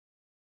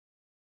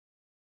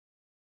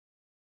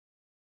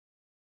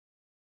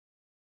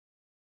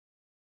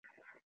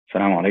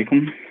Assalamu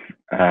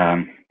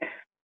alaikum.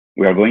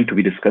 We are going to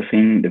be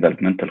discussing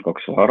developmental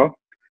Coxavara.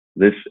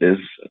 This is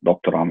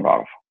Dr.Amr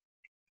Arafa.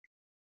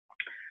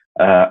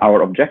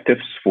 Our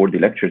objectives for the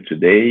lecture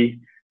today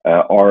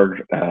are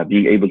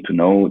being able to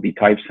know the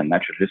types and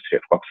natural history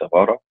of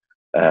Coxavara,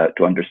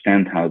 to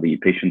understand how the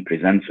patient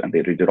presents and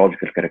their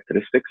radiological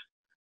characteristics,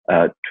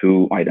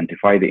 to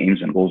identify the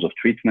aims and goals of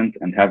treatment,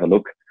 and have a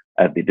look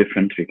at the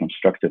different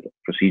reconstructive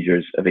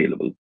procedures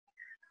available.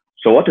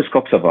 So what is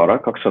Coxavara?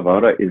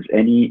 Coxavara is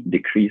any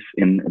decrease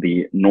in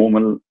the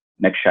normal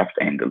neck shaft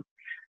angle.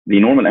 The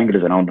normal angle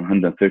is around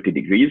 130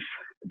 degrees.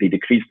 The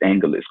decreased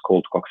angle is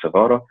called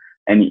Coxavara.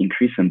 Any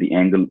increase in the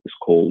angle is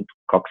called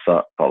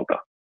Coxavara.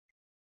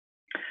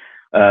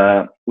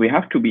 We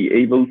have to be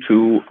able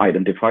to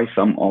identify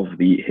some of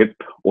the hip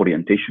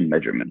orientation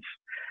measurements.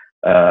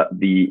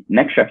 The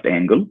neck shaft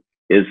angle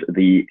is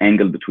the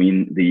angle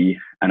between the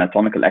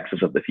anatomical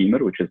axis of the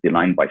femur, which is the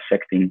line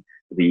bisecting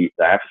the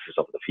diaphysis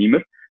of the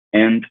femur,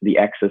 and the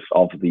axis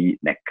of the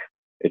neck.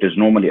 It is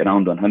normally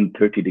around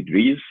 130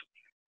 degrees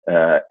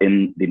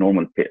in the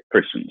normal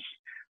persons.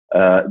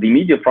 The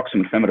medial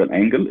proximal femoral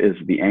angle is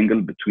the angle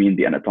between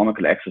the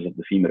anatomical axis of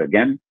the femur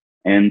again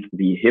and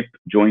the hip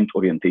joint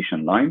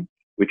orientation line,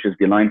 which is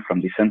the line from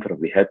the center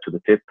of the head to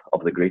the tip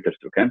of the greater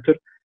trochanter,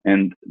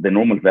 and the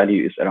normal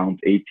value is around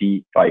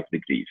 85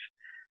 degrees.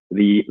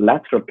 The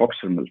lateral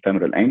proximal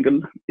femoral angle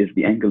is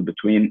the angle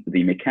between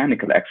the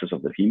mechanical axis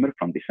of the femur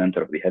from the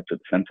center of the head to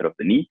the center of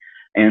the knee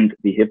and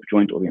the hip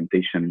joint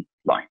orientation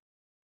line.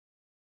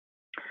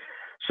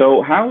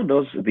 So how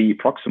does the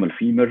proximal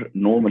femur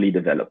normally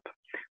develop?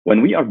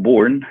 When we are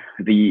born,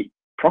 the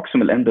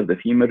proximal end of the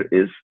femur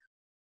is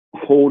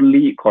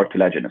wholly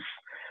cartilaginous.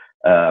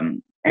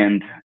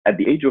 And at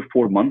the age of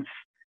 4 months,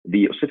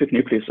 the ossific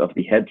nucleus of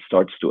the head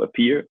starts to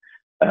appear.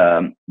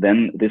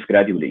 Then this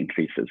gradually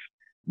increases.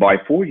 By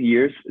 4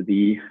 years,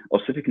 the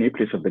ossific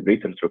nucleus of the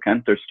greater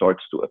trochanter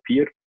starts to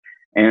appear.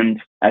 And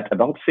at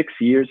about 6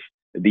 years,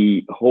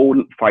 the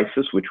whole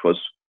physis, which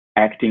was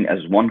acting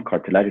as one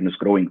cartilaginous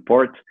growing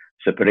part,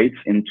 separates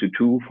into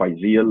two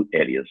physeal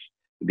areas,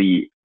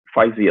 the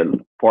physeal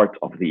part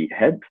of the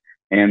head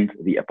and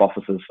the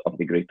apophysis of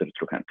the greater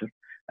trochanter.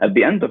 At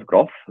the end of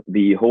growth,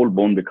 the whole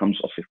bone becomes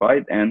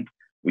ossified, and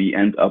we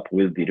end up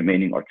with the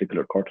remaining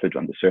articular cartilage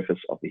on the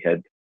surface of the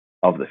head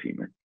of the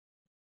femur.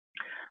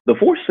 The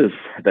forces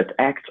that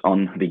act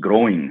on the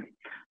growing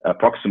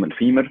proximal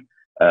femur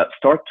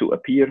start to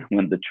appear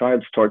when the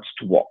child starts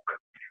to walk.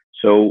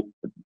 So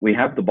we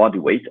have the body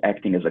weight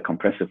acting as a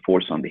compressive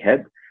force on the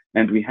head,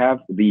 and we have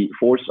the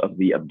force of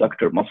the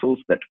abductor muscles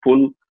that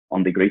pull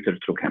on the greater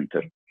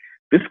trochanter.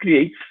 This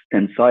creates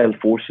tensile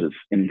forces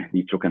in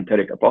the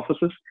trochanteric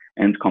apophysis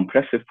and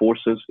compressive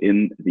forces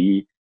in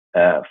the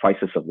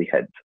physis of the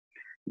head.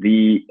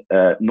 The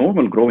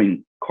normal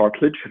growing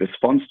cartilage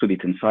responds to the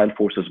tensile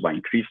forces by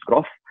increased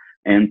growth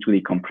and to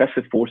the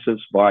compressive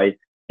forces by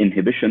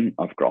inhibition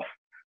of growth.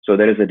 So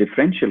there is a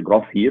differential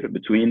growth here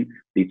between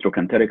the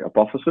trochanteric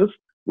apophysis,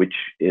 which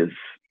is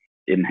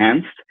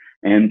enhanced,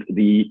 and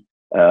the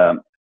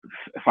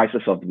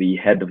physis of the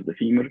head of the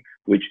femur,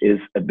 which is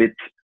a bit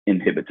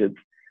inhibited.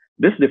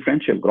 This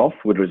differential growth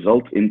would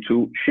result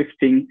into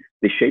shifting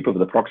the shape of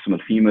the proximal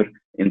femur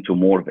into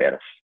more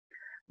varus.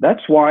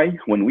 That's why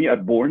when we are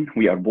born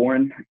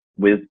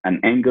with an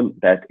angle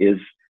that is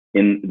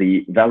in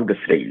the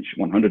valgus range,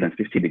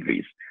 150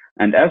 degrees.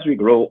 And as we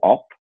grow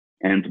up,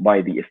 and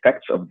by the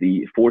effects of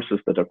the forces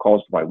that are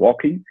caused by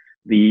walking,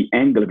 the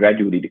angle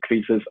gradually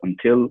decreases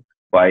until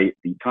by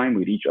the time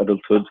we reach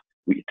adulthood,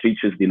 it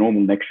reaches the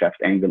normal neck shaft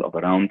angle of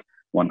around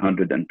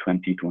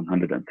 120 to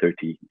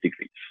 130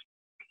 degrees.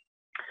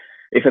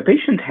 If a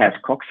patient has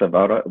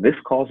Coxavara, this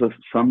causes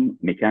some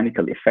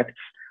mechanical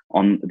effects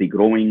on the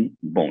growing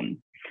bone.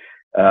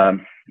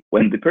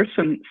 When the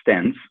person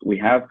stands, we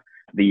have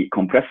the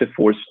compressive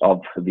force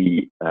of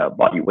the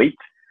body weight,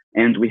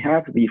 and we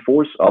have the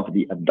force of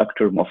the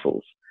abductor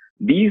muscles.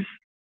 These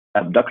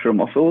abductor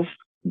muscles,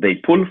 they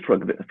pull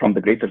from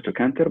the greater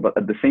trochanter, but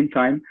at the same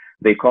time,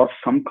 they cause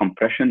some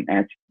compression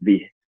at the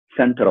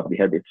center of the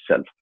head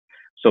itself.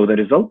 So the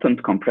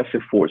resultant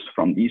compressive force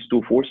from these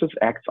two forces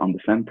acts on the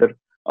center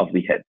of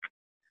the head.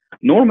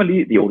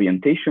 Normally, the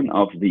orientation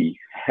of the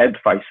head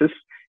physis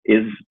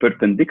is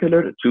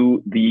perpendicular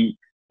to the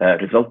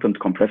resultant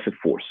compressive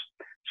force.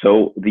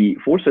 So the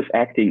forces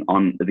acting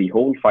on the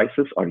whole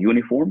physis are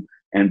uniform,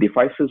 and the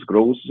physis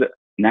grows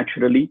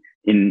naturally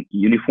in a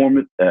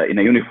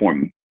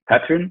uniform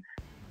pattern,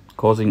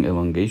 causing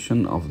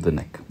elongation of the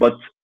neck. But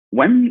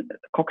when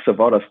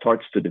Coxavara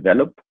starts to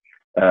develop,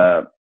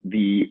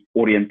 the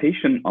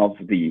orientation of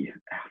the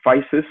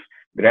physis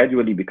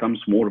gradually becomes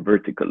more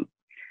vertical.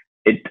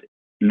 It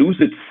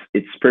loses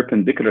its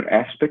perpendicular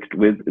aspect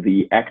with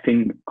the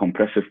acting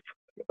compressive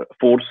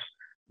force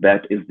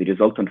that is the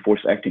resultant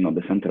force acting on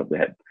the center of the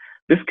head.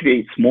 This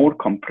creates more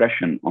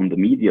compression on the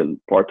medial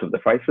part of the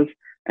physis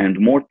and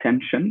more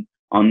tension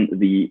on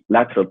the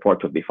lateral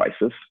part of the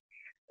physis.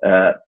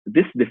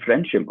 This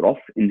differential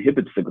growth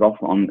inhibits the growth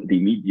on the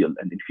medial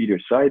and inferior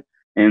side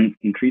and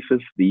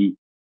increases the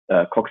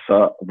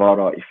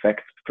Coxavara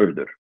effect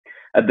further.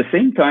 At the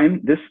same time,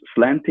 this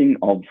slanting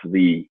of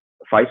the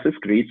physis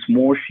creates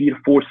more shear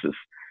forces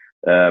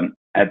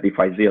at the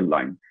physeal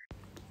line.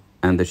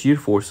 And the shear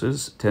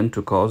forces tend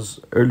to cause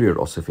earlier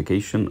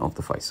ossification of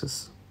the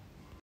physis.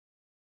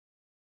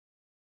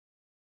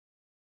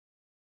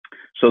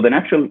 So the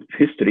natural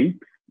history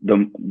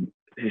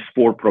is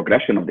for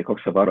progression of the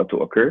Coxavara to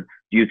occur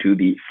due to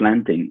the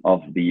slanting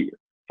of the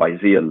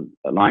physeal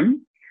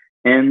line,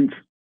 and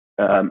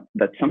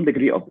that some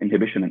degree of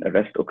inhibition and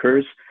arrest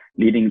occurs,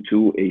 leading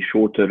to a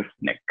shorter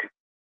neck.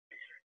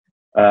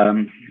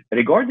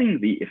 Regarding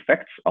the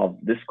effects of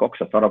this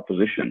Coxavara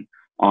position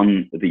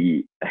on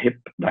the hip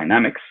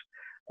dynamics,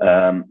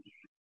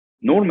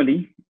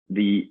 normally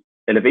the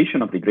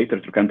elevation of the greater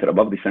trochanter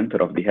above the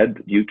center of the head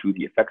due to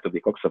the effect of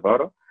the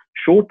Coxavara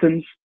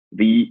shortens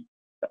the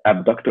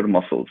abductor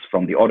muscles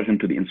from the origin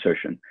to the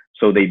insertion,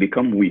 so they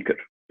become weaker.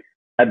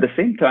 At the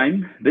same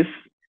time, this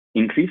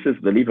increases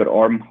the lever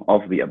arm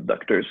of the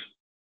abductors.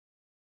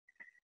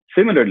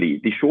 Similarly,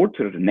 the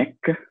shorter neck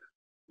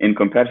in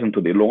comparison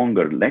to the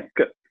longer neck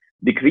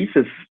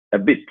decreases a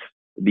bit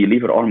the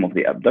lever arm of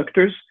the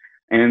abductors,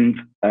 and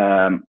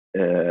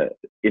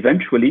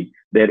eventually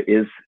there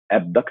is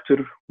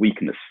abductor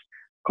weakness,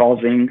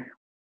 causing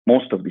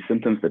most of the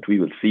symptoms that we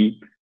will see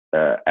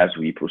as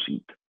we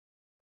proceed.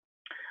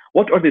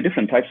 What are the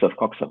different types of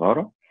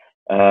Coxavara?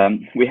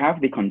 We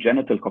have the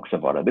congenital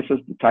Coxavara. This is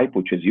the type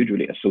which is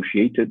usually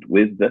associated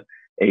with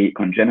a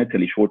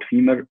congenitally short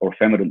femur or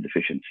femoral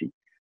deficiency.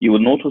 You will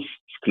notice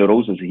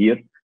sclerosis here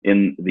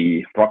in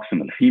the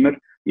proximal femur.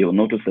 You will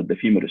notice that the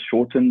femur is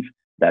shortened,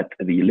 that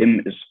the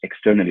limb is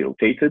externally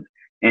rotated,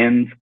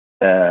 and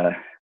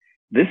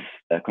this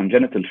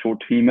congenital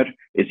short femur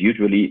is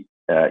usually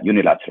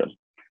unilateral.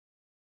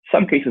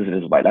 Some cases it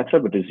is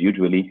bilateral, but it is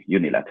usually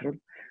unilateral.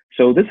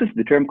 So this is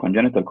the term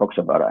congenital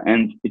Coxavara,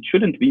 and it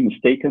shouldn't be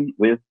mistaken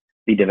with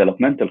the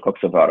developmental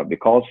Coxavara,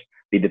 because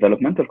the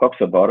developmental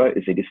Coxavara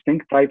is a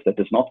distinct type that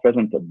is not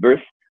present at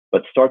birth,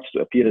 but starts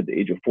to appear at the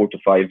age of 4 to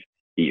 5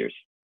 years.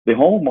 The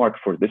hallmark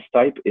for this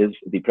type is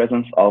the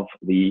presence of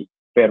the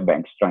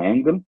Fairbanks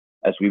triangle,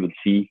 as we will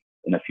see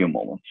in a few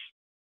moments.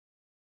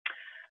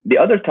 The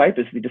other type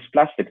is the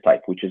dysplastic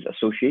type, which is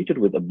associated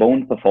with a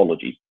bone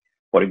pathology.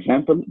 For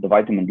example, the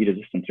vitamin B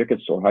resistant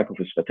rickets or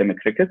hypophosphatemic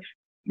rickets,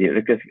 the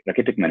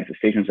rachitic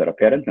manifestations are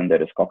apparent and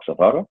there is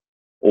Coxavara.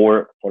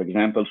 Or, for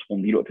example,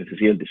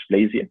 spondyloepiphyseal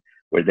dysplasia,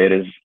 where there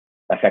is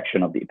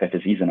affection of the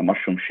epiphyses and a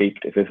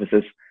mushroom-shaped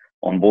epiphysis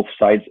on both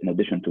sides in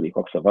addition to the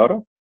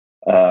Coxavara.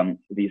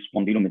 The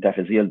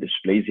spondylometaphyseal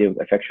dysplasia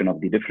with affection of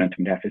the different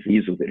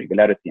metaphyses with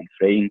irregularity and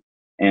fraying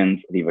and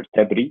the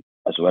vertebrae,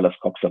 as well as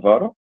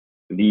Coxavara.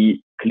 The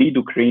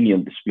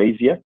cleidocranial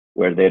dysplasia,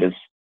 where there is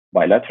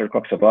bilateral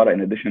Coxavara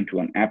in addition to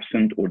an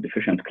absent or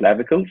deficient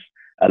clavicles,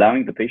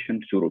 allowing the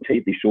patient to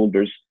rotate the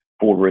shoulders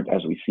forward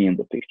as we see in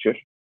the picture.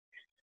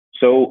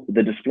 So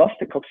the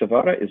dysplastic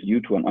Coxavara is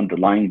due to an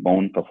underlying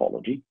bone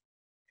pathology.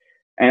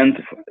 And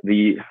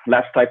the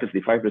last type is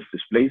the fibrous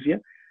dysplasia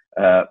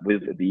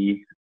with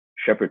the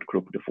shepherd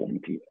crook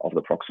deformity of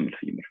the proximal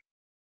femur.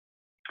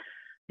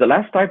 The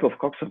last type of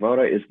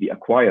Coxavara is the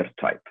acquired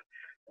type.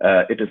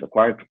 It is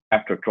acquired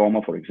after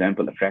trauma, for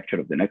example, a fracture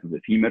of the neck of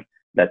the femur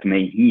that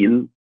may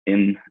heal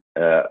in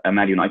a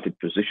malunited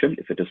position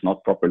if it is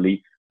not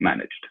properly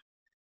managed,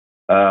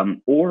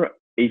 or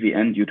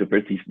AVN due to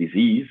Perthes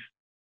disease,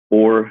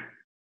 or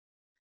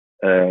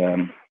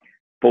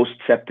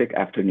post-septic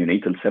after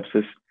neonatal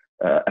sepsis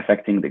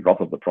affecting the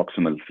growth of the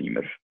proximal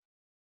femur.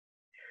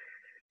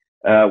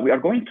 We are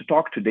going to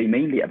talk today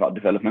mainly about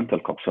developmental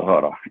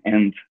Coxavara,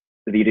 and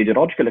the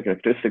radiological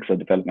characteristics of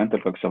developmental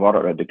Coxavara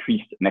are a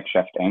decreased neck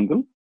shaft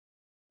angle,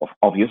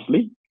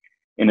 obviously,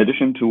 in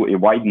addition to a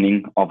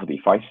widening of the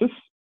physis.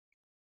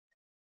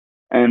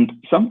 And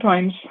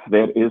sometimes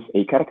there is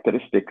a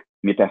characteristic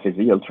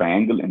metaphyseal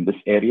triangle in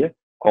this area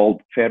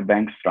called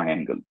Fairbanks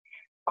triangle,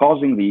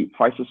 causing the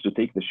physis to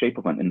take the shape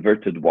of an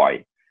inverted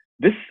Y.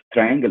 This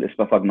triangle is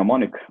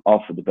pathognomonic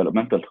of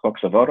developmental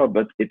Coxavara,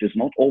 but it is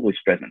not always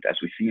present, as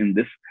we see in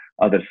this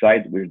other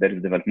side where there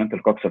is developmental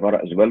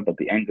Coxavara as well, but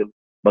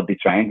the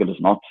triangle is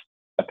not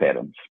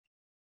apparent.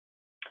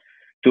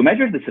 To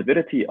measure the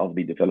severity of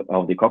the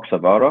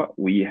Coxavara,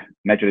 we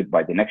measure it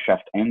by the neck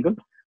shaft angle,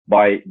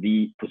 by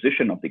the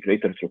position of the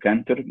greater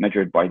trochanter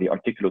measured by the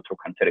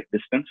articulotrochanteric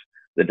distance,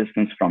 the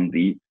distance from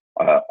the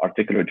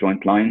articular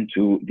joint line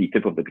to the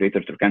tip of the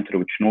greater trochanter,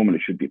 which normally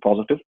should be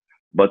positive,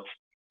 but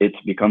it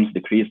becomes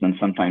decreased and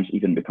sometimes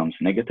even becomes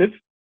negative.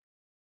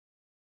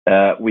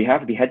 We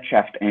have the head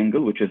shaft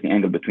angle, which is the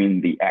angle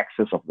between the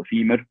axis of the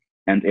femur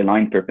and a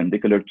line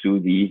perpendicular to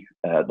the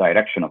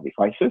direction of the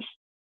physis.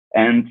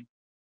 And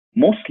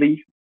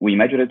mostly we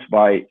measure it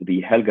by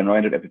the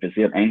Helgen-Reiner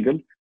epiphyseal angle.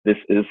 This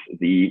is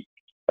the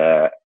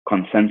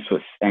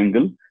consensus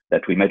angle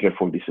that we measure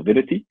for the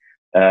severity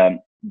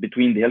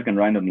between the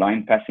Helgen-Reiner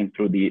line passing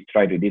through the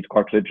triradiate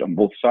cartilage on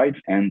both sides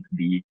and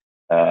the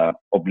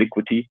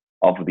obliquity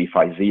of the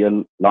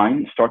physeal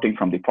line starting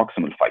from the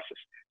proximal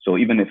physis. So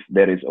even if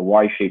there is a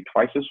Y-shaped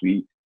physis,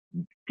 we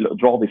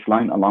draw this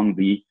line along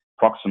the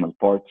proximal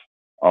part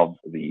of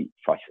the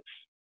physis.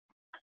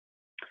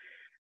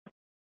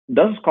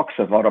 Does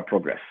Coxavara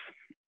progress?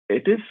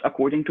 It is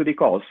according to the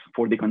cause.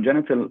 For the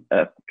congenital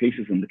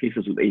cases, in the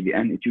cases with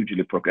AVN, it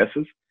usually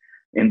progresses.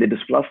 In the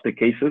dysplastic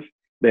cases,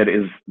 there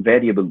is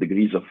variable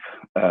degrees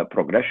of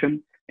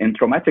progression. In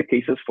traumatic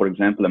cases, for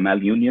example, a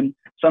malunion,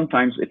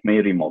 sometimes it may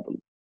remodel.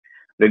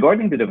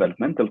 Regarding the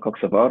developmental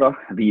Coxavara,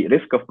 the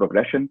risk of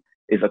progression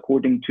is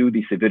according to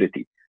the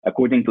severity,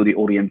 according to the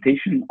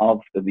orientation of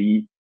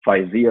the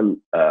physeal,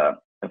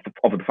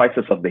 of the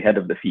physis of the head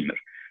of the femur.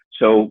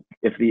 So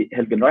if the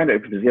Helgenreiner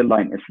epiphyseal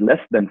line is less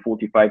than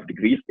 45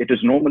 degrees, it is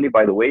normally,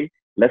 by the way,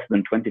 less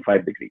than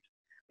 25 degrees.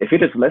 If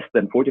it is less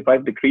than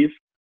 45 degrees,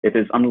 it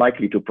is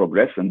unlikely to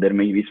progress and there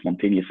may be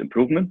spontaneous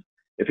improvement.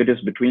 If it is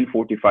between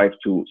 45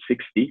 to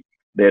 60,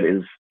 there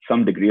is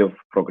some degree of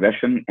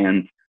progression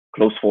and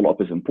close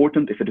follow-up is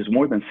important. If it is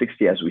more than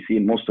 60, as we see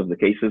in most of the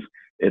cases,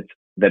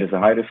 there is a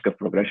high risk of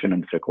progression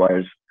and it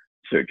requires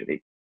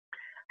surgery.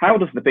 How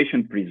does the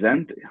patient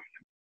present?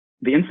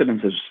 The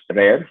incidence is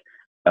rare,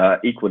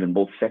 equal in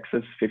both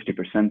sexes.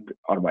 50%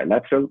 are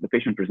bilateral. The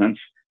patient presents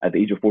at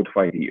the age of 4 to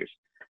 5 years.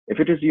 If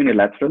it is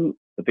unilateral,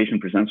 the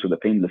patient presents with a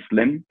painless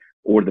limb,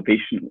 or the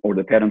patient or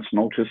the parents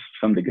notice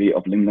some degree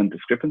of limb length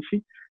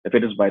discrepancy. If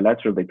it is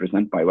bilateral, they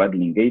present by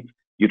waggling gait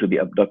due to the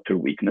abductor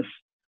weakness.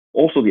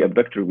 Also, the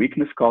abductor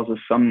weakness causes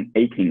some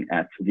aching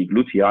at the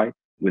glutei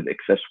with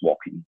excess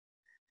walking.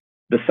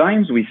 The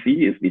signs we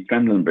see is the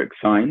Trendelenburg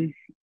sign,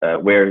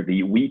 where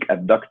the weak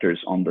abductors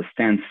on the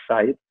stance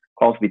side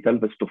cause the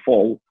pelvis to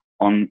fall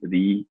on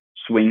the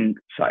swing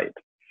side.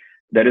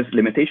 There is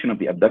limitation of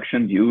the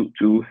abduction due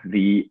to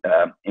the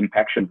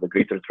impaction of the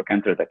greater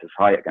trochanter that is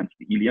high against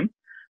the ilium.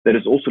 There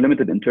is also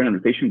limited internal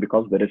rotation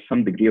because there is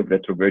some degree of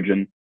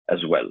retroversion as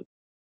well.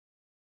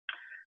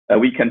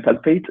 We can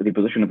palpate the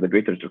position of the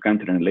greater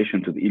trochanter in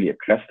relation to the iliac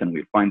crest, and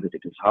we find that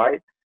it is high.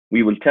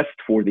 We will test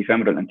for the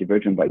femoral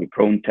antiversion by the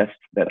prone test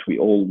that we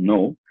all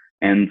know,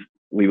 and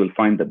we will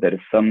find that there is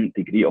some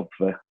degree of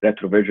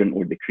retroversion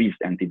or decreased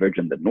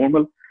antiversion than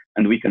normal.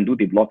 And we can do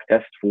the block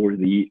test for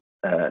the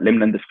limb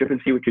length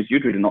discrepancy, which is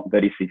usually not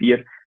very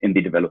severe in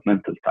the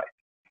developmental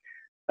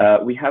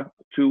type. We have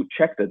to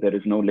check that there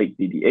is no late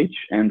DDH,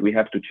 and we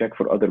have to check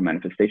for other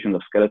manifestations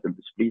of skeletal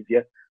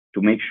dysplasia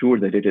to make sure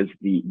that it is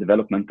the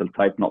developmental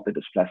type, not the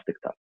dysplastic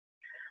type.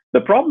 The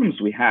problems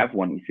we have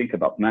when we think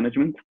about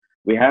management,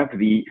 we have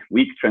the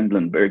weak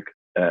Trendelenburg,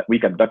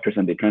 weak abductors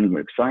and the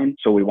Trendelenburg sign.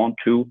 So we want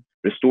to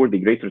restore the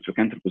greater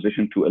trochanter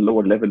position to a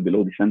lower level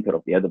below the center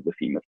of the head of the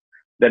femur.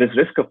 There is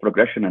risk of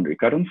progression and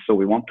recurrence, so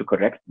we want to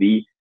correct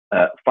the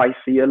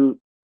physeal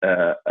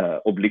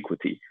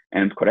obliquity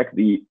and correct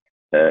the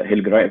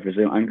Helgenreiner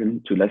epiphyseal angle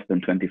to less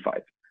than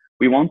 25.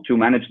 We want to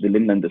manage the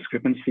limb length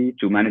discrepancy,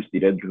 to manage the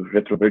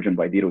retroversion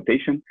by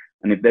derotation,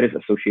 and if there is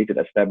associated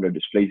acetabular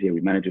dysplasia, we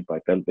manage it by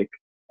pelvic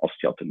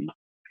osteotomy.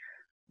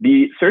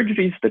 The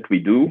surgeries that we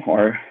do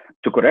are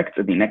to correct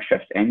the neck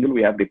shaft angle.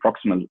 We have the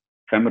proximal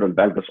femoral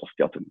valgus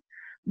osteotomy.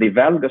 The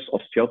valgus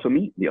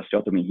osteotomy, the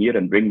osteotomy here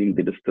and bringing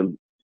the distal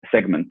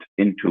segment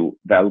into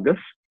valgus,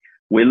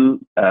 will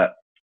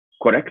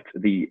correct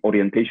the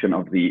orientation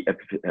of the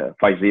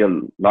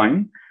physeal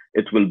line.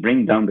 It will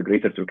bring down the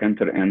greater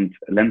trochanter and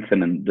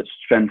lengthen and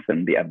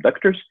strengthen the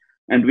abductors,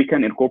 and we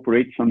can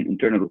incorporate some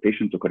internal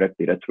rotation to correct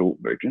the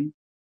retroversion.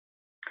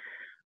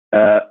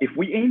 If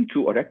we aim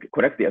to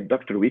correct the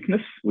abductor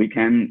weakness, we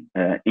can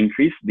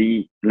increase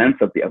the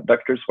length of the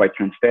abductors by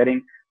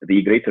transferring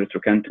the greater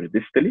trochanter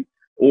distally,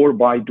 or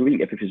by doing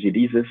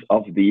epiphysiodesis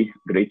of the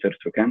greater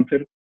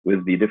trochanter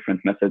with the different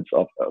methods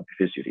of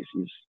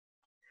epiphysiodesis.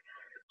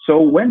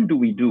 So when do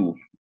we do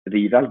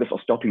the valgus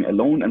osteotomy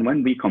alone, and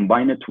when we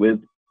combine it with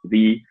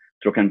the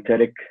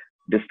trochanteric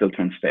distal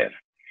transfer?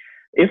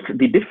 If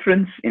the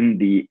difference in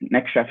the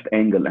neck shaft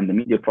angle and the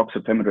medial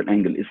proximal femoral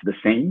angle is the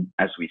same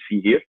as we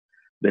see here,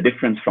 the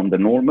difference from the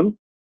normal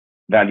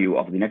value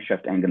of the neck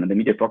shaft angle and the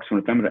medial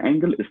proximal femoral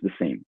angle is the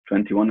same,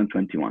 21 and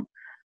 21,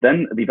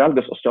 then the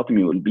valgus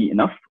osteotomy will be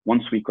enough.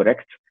 Once we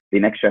correct the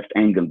neck shaft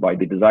angle by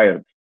the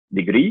desired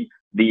degree,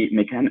 the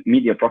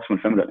medial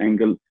proximal femoral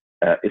angle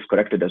is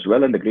corrected as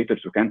well, and the greater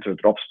trochanter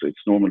drops to its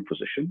normal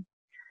position.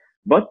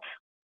 But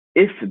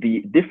if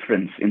the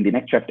difference in the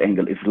neck shaft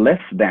angle is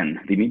less than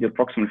the medial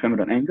proximal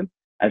femoral angle,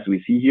 as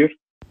we see here,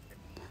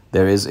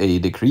 there is a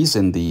decrease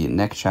in the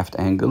neck shaft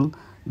angle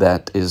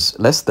that is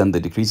less than the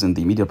decrease in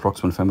the medial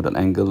proximal femoral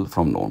angle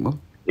from normal.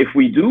 If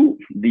we do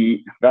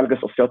the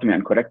valgus osteotomy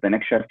and correct the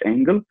neck shaft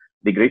angle,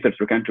 the greater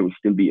trochanter will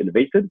still be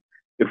elevated.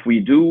 If we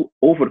do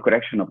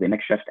overcorrection of the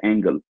neck shaft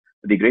angle,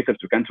 the greater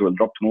trochanter will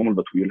drop to normal,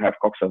 but we will have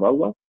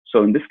Coxavara.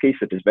 So in this case,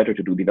 it is better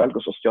to do the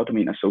valgus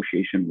osteotomy in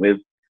association with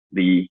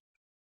the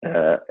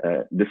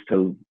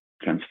distal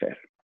transfer.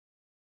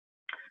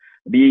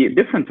 The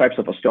different types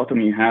of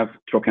osteotomy have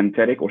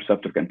trochanteric or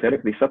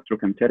subtrochanteric. The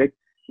subtrochanteric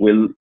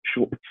will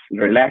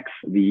relax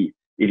the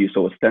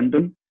iliopsoas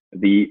tendon.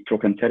 The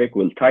trochanteric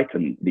will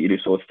tighten the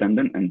iliopsoas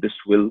tendon, and this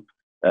will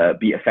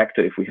be a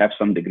factor if we have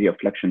some degree of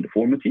flexion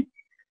deformity.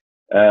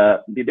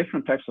 The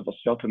different types of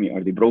osteotomy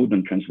are the broad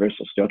and transverse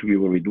osteotomy,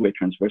 where we do a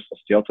transverse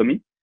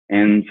osteotomy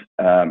and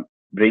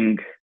bring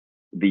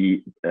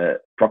the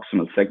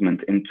proximal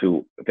segment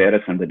into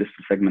varus and the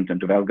distal segment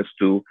into valgus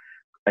to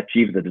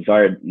achieve the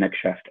desired neck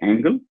shaft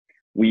angle.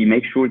 We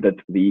make sure that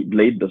the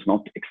blade does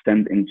not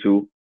extend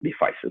into the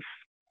physis.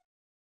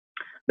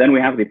 Then we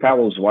have the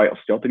Powell's Y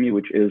osteotomy,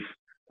 which is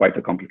quite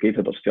a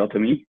complicated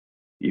osteotomy.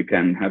 You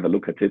can have a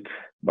look at it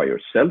by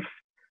yourself.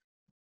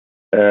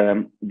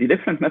 The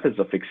different methods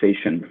of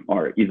fixation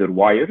are either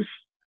wires.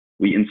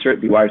 We insert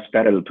the wires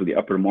parallel to the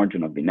upper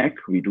margin of the neck.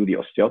 We do the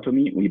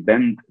osteotomy. We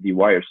bend the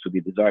wires to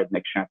the desired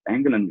neck shaft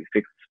angle, and we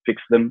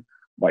fix them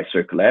by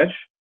cerclage.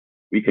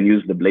 We can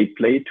use the blade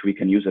plate. We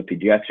can use a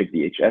pediatric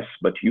DHS,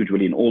 but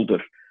usually in older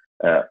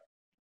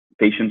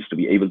patients to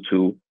be able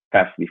to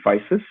pass the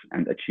physis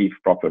and achieve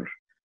proper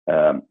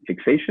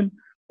fixation.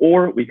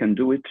 Or we can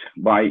do it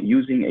by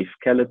using a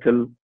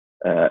skeletal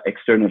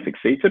external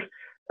fixator.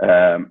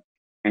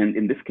 And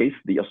in this case,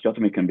 the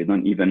osteotomy can be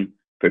done even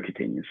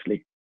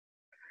percutaneously.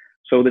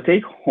 So the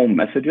take-home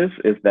messages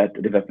is that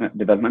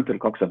developmental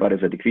Coxavara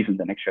is a decrease in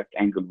the neck shaft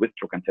angle with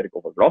trochanteric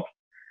overgrowth.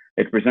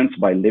 It presents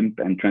by limp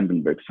and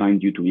Trendelenburg sign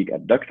due to weak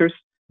adductors.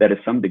 There is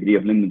some degree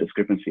of limb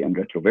discrepancy and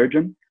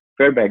retroversion.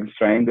 Fairbank's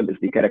triangle is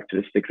the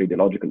characteristic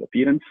radiological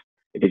appearance.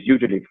 It is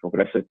usually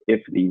progressive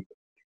if the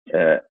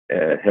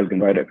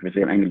Helgenreiter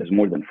equiphyseal angle is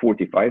more than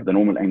 45. The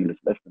normal angle is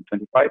less than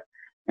 25.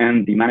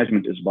 And the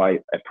management is by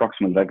a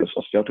proximal valgus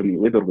osteotomy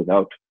with or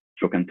without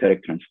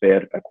trochanteric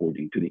transfer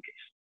according to the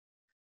case.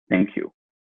 Thank you.